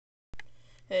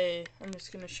Hey, I'm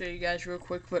just going to show you guys real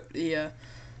quick what the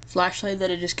flashlight that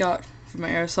I just got from my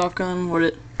airsoft gun, what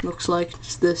it looks like.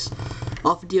 It's this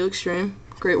off of Deal Extreme.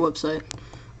 Great website.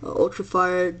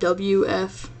 Ultrafire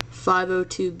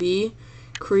WF-502B,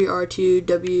 Cree R2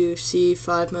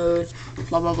 WC5 mode,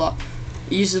 blah blah blah.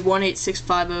 It uses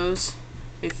 18650s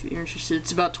if you're interested.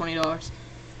 It's about $20.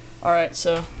 Alright,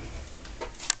 so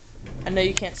I know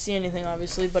you can't see anything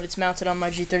obviously, but it's mounted on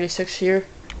my G36 here.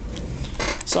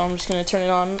 So I'm just going to turn it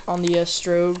on the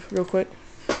strobe real quick.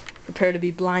 Prepare to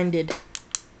be blinded.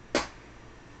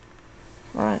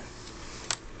 Alright.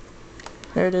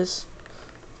 There it is.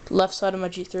 Left side of my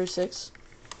G36.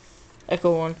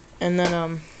 Echo 1. And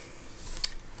then,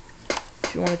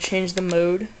 if you want to change the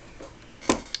mode,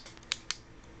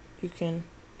 you can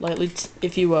lightly,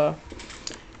 if you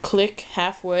click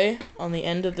halfway on the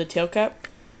end of the tail cap,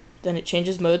 then it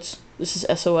changes modes. This is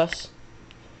SOS.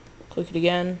 Click it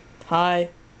again. High,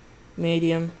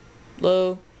 medium,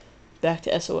 low, back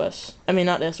to SOS. I mean,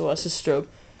 not SOS, it's strobe.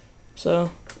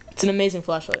 So, it's an amazing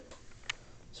flashlight.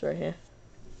 It's right here.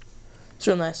 It's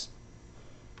real nice.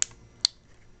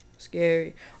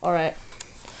 Scary. Alright.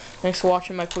 Thanks for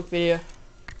watching my quick video.